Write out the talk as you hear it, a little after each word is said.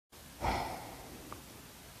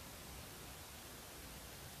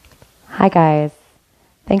Hi guys,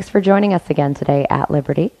 thanks for joining us again today at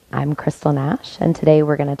Liberty. I'm Christal Nash, and today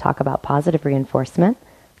we're going to talk about positive reinforcement,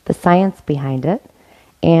 the science behind it,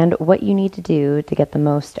 and what you need to do to get the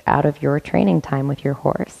most out of your training time with your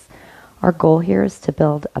horse. Our goal here is to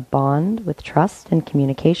build a bond with trust and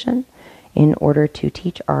communication in order to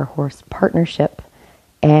teach our horse partnership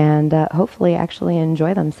and hopefully actually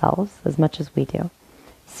enjoy themselves as much as we do.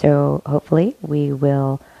 So hopefully we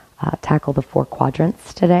will tackle the 4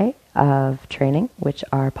 quadrants today of training, which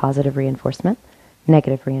are positive reinforcement,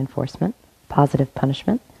 negative reinforcement, positive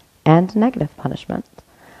punishment, and negative punishment.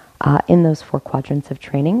 In those 4 quadrants of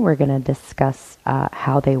training, we're going to discuss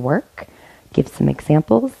how they work, give some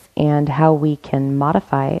examples, and how we can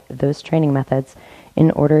modify those training methods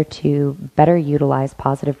in order to better utilize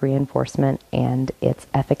positive reinforcement and its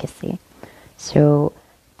efficacy. So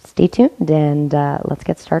stay tuned and let's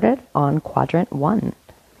get started on Quadrant 1.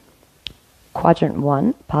 Quadrant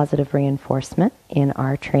 1, positive reinforcement, in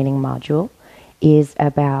our training module is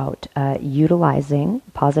about utilizing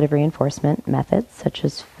positive reinforcement methods such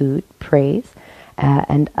as food, praise,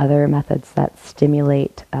 and other methods that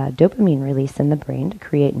stimulate dopamine release in the brain to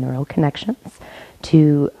create neural connections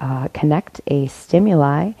to connect a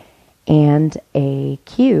stimuli and a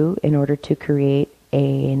cue in order to create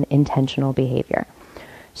an intentional behavior.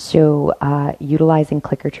 So utilizing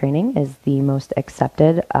clicker training is the most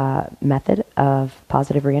accepted method of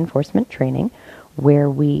positive reinforcement training, where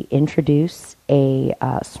we introduce a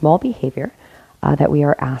small behavior that we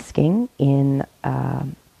are asking in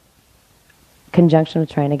conjunction with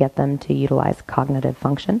trying to get them to utilize cognitive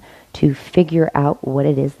function to figure out what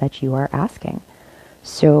it is that you are asking.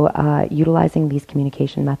 So utilizing these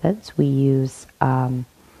communication methods, we use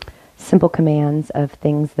simple commands of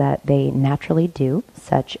things that they naturally do,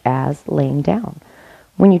 such as laying down.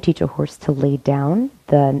 When you teach a horse to lay down,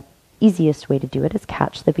 the easiest way to do it is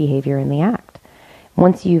catch the behavior in the act.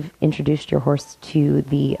 Once you've introduced your horse to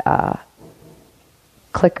the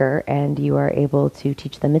clicker and you are able to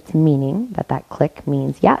teach them its meaning, that click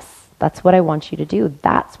means, yes, that's what I want you to do.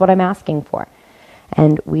 That's what I'm asking for.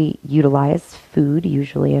 And we utilize food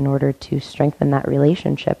usually in order to strengthen that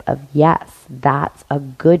relationship of, yes, that's a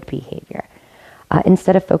good behavior.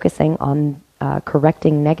 Instead of focusing on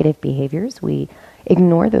correcting negative behaviors, we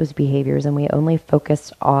ignore those behaviors and we only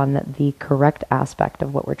focus on the correct aspect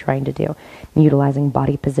of what we're trying to do, utilizing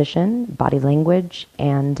body position, body language,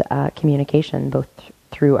 and communication, both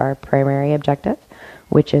through our primary objective,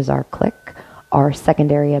 which is our click, our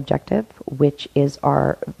secondary objective, which is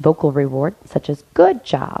our vocal reward, such as good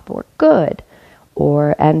job or good,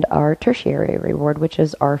 and our tertiary reward, which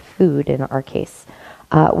is our food in our case.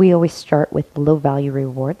 We always start with low value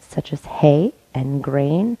rewards, such as hay and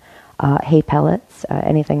grain, hay pellets,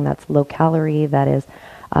 anything that's low calorie, that is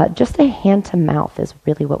just a hand to mouth is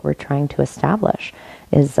really what we're trying to establish.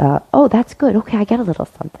 Is, oh, that's good. Okay, I get a little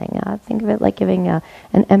something. Think of it like giving an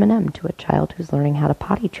M&M to a child who's learning how to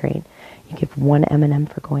potty train. You give 1 M&M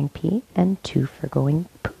for going pee and 2 for going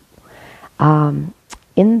poo.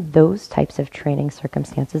 In those types of training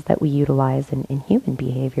circumstances that we utilize in human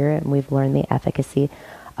behavior, and we've learned the efficacy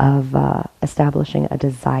of establishing a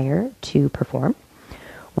desire to perform,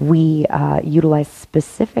 we utilize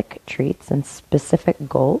specific treats and specific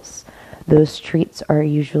goals. Those treats are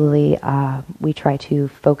usually, we try to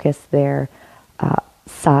focus their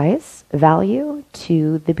size value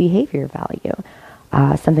to the behavior value.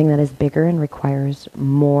 Something that is bigger and requires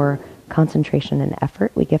more concentration and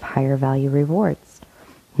effort, we give higher value rewards.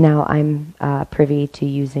 Now I'm privy to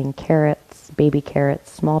using carrots, baby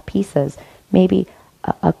carrots, small pieces, maybe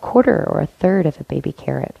a quarter or a third of a baby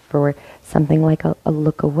carrot for something like a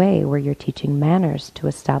look away, where you're teaching manners to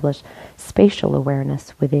establish spatial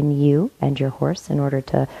awareness within you and your horse in order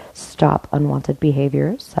to stop unwanted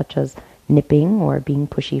behaviors such as nipping or being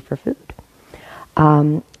pushy for food.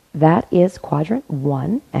 That is Quadrant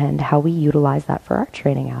 1 and how we utilize that for our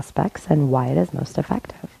training aspects and why it is most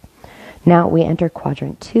effective. Now we enter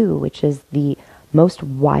Quadrant 2, which is the most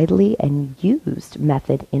widely and used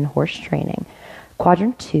method in horse training.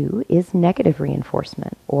 Quadrant 2 is negative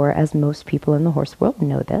reinforcement, or as most people in the horse world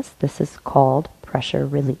know this is called pressure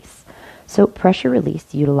release. So pressure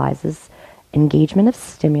release utilizes engagement of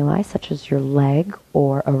stimuli such as your leg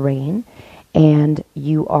or a rein, and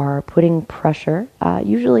you are putting pressure,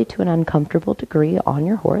 usually to an uncomfortable degree, on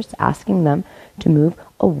your horse, asking them to move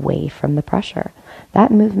away from the pressure.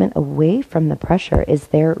 That movement away from the pressure is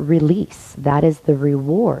their release. That is the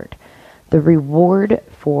reward. The reward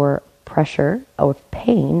for pressure or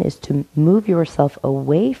pain is to move yourself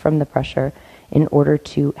away from the pressure in order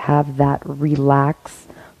to have that relax,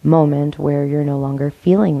 moment where you're no longer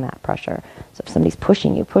feeling that pressure. So if somebody's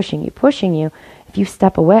pushing you, pushing you, pushing you, if you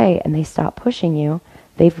step away and they stop pushing you,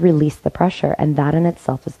 they've released the pressure, and that in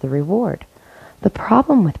itself is the reward. The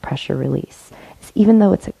problem with pressure release is, even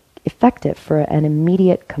though it's effective for an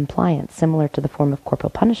immediate compliance, similar to the form of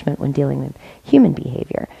corporal punishment when dealing with human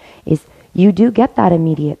behavior, is you do get that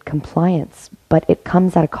immediate compliance, but it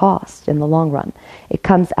comes at a cost in the long run. It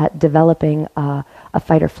comes at developing a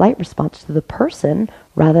fight or flight response to the person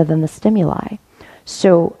rather than the stimuli.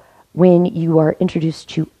 So when you are introduced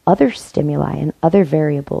to other stimuli and other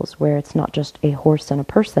variables, where it's not just a horse and a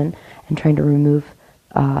person and trying to remove,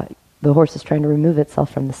 the horse is trying to remove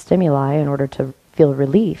itself from the stimuli in order to feel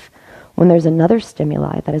relief, when there's another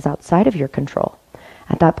stimuli that is outside of your control,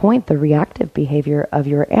 at that point the reactive behavior of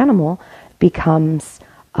your animal becomes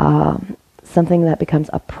something that becomes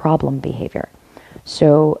a problem behavior.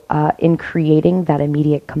 So in creating that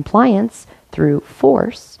immediate compliance through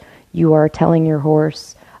force, you are telling your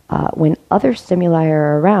horse, when other stimuli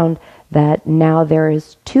are around, that now there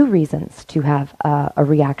is two reasons to have a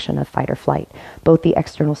reaction of fight or flight, both the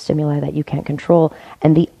external stimuli that you can't control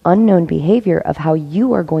and the unknown behavior of how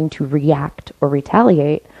you are going to react or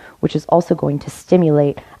retaliate, which is also going to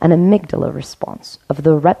stimulate an amygdala response of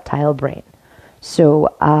the reptile brain.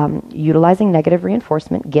 So utilizing negative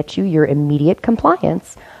reinforcement gets you your immediate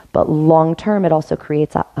compliance, but long term it also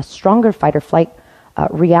creates a stronger fight or flight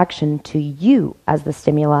reaction to you as the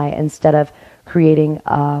stimuli, instead of creating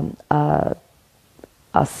a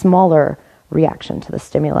smaller reaction to the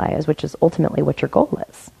stimuli, which is ultimately what your goal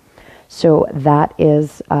is. So that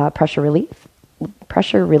is pressure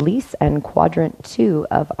release and quadrant 2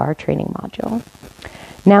 of our training module.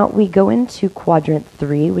 Now we go into quadrant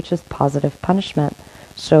 3, which is positive punishment.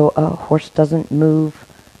 So a horse doesn't move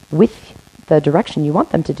with the direction you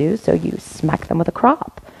want them to do, so you smack them with a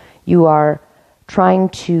crop. You are trying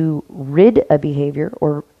to rid a behavior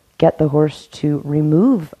or get the horse to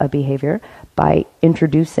remove a behavior by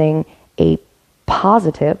introducing a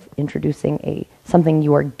positive, something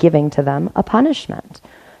you are giving them, a punishment.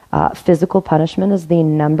 Physical punishment is the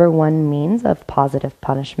number one means of positive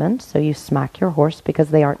punishment. So you smack your horse because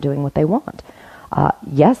they aren't doing what they want.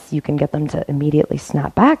 Yes, you can get them to immediately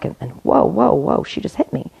snap back and whoa, whoa, whoa, she just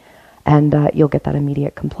hit me. And you'll get that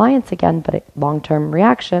immediate compliance again, but a long-term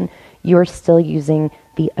reaction, you're still using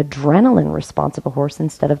the adrenaline response of a horse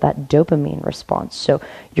instead of that dopamine response. So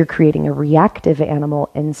you're creating a reactive animal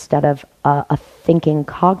instead of a thinking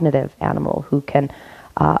cognitive animal who can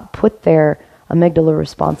put their amygdala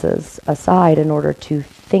responses aside in order to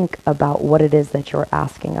think about what it is that you're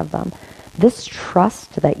asking of them. This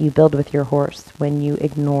trust that you build with your horse when you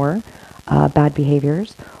ignore bad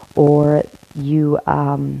behaviors or you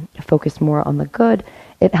focus more on the good,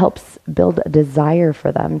 it helps build a desire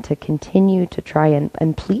for them to continue to try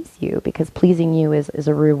and please you, because pleasing you is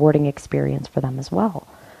a rewarding experience for them as well.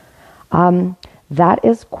 That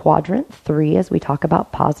is quadrant 3 as we talk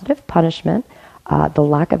about positive punishment, the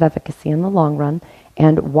lack of efficacy in the long run,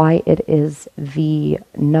 and why it is the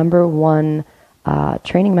number one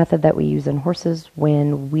training method that we use in horses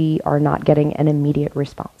when we are not getting an immediate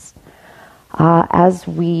response. As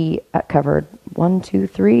we covered 1, 2,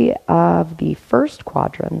 3 of the first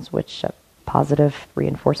quadrants, which positive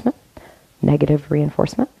reinforcement, negative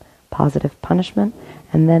reinforcement, positive punishment,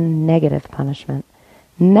 and then negative punishment.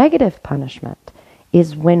 Negative punishment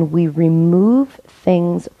is when we remove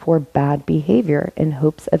things for bad behavior in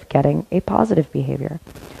hopes of getting a positive behavior.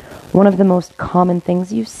 One of the most common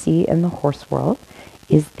things you see in the horse world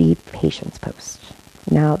is the patience post.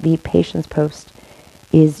 Now, the patience post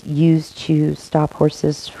is used to stop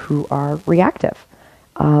horses who are reactive.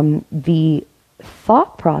 The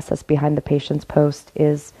thought process behind the patience post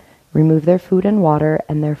is remove their food and water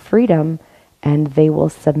and their freedom, and they will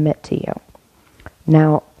submit to you.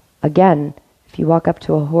 Now, again, if you walk up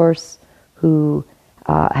to a horse who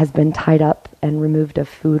has been tied up and removed of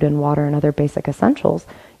food and water and other basic essentials,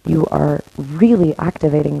 you are really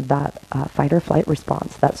activating that fight or flight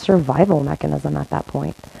response, that survival mechanism at that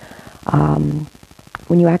point.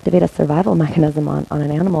 When you activate a survival mechanism on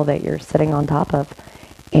an animal that you're sitting on top of,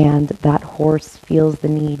 and that horse feels the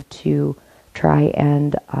need to try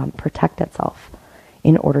and protect itself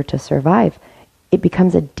in order to survive, it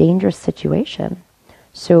becomes a dangerous situation.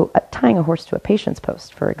 So tying a horse to a patience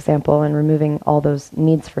post, for example, and removing all those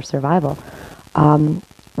needs for survival,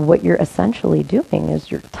 what you're essentially doing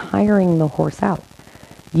is you're tiring the horse out.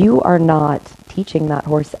 You are not teaching that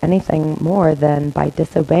horse anything more than by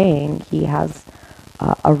disobeying, he has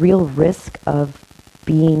a real risk of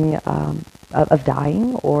being of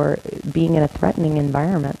dying or being in a threatening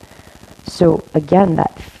environment. So again,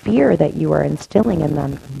 that fear that you are instilling in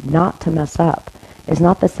them not to mess up is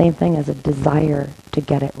not the same thing as a desire to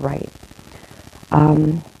get it right.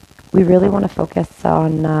 We really want to focus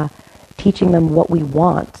on teaching them what we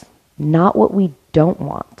want, not what we don't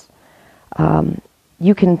want.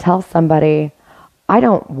 You can tell somebody, I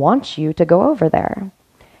don't want you to go over there.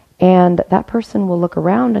 And that person will look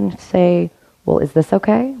around and say, well, is this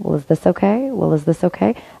okay? Well, is this okay? Well, is this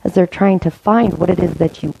okay? As they're trying to find what it is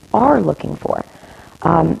that you are looking for.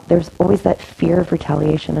 There's always that fear of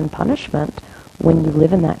retaliation and punishment when you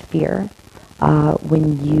live in that fear,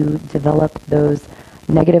 when you develop those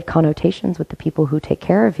negative connotations with the people who take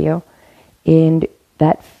care of you, and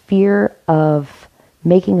that fear of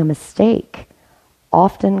making a mistake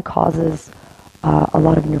often causes a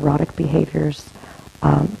lot of neurotic behaviors,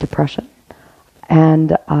 depression,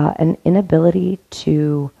 and an inability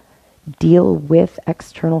to deal with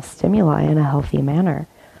external stimuli in a healthy manner.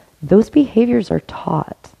 Those behaviors are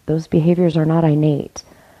taught. Those behaviors are not innate.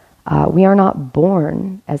 We are not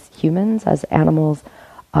born as humans, as animals,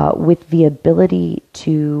 with the ability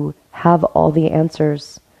to have all the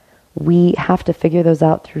answers. We have to figure those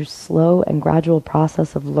out through slow and gradual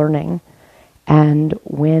process of learning. And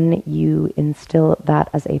when you instill that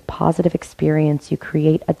as a positive experience, you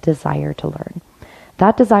create a desire to learn.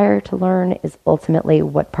 That desire to learn is ultimately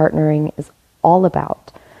what partnering is all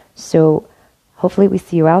about. So hopefully we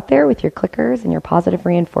see you out there with your clickers and your positive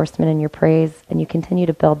reinforcement and your praise, and you continue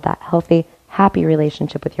to build that healthy, happy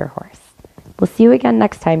relationship with your horse. We'll see you again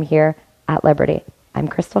next time here at Liberty. I'm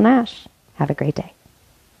Christal Nash. Have a great day.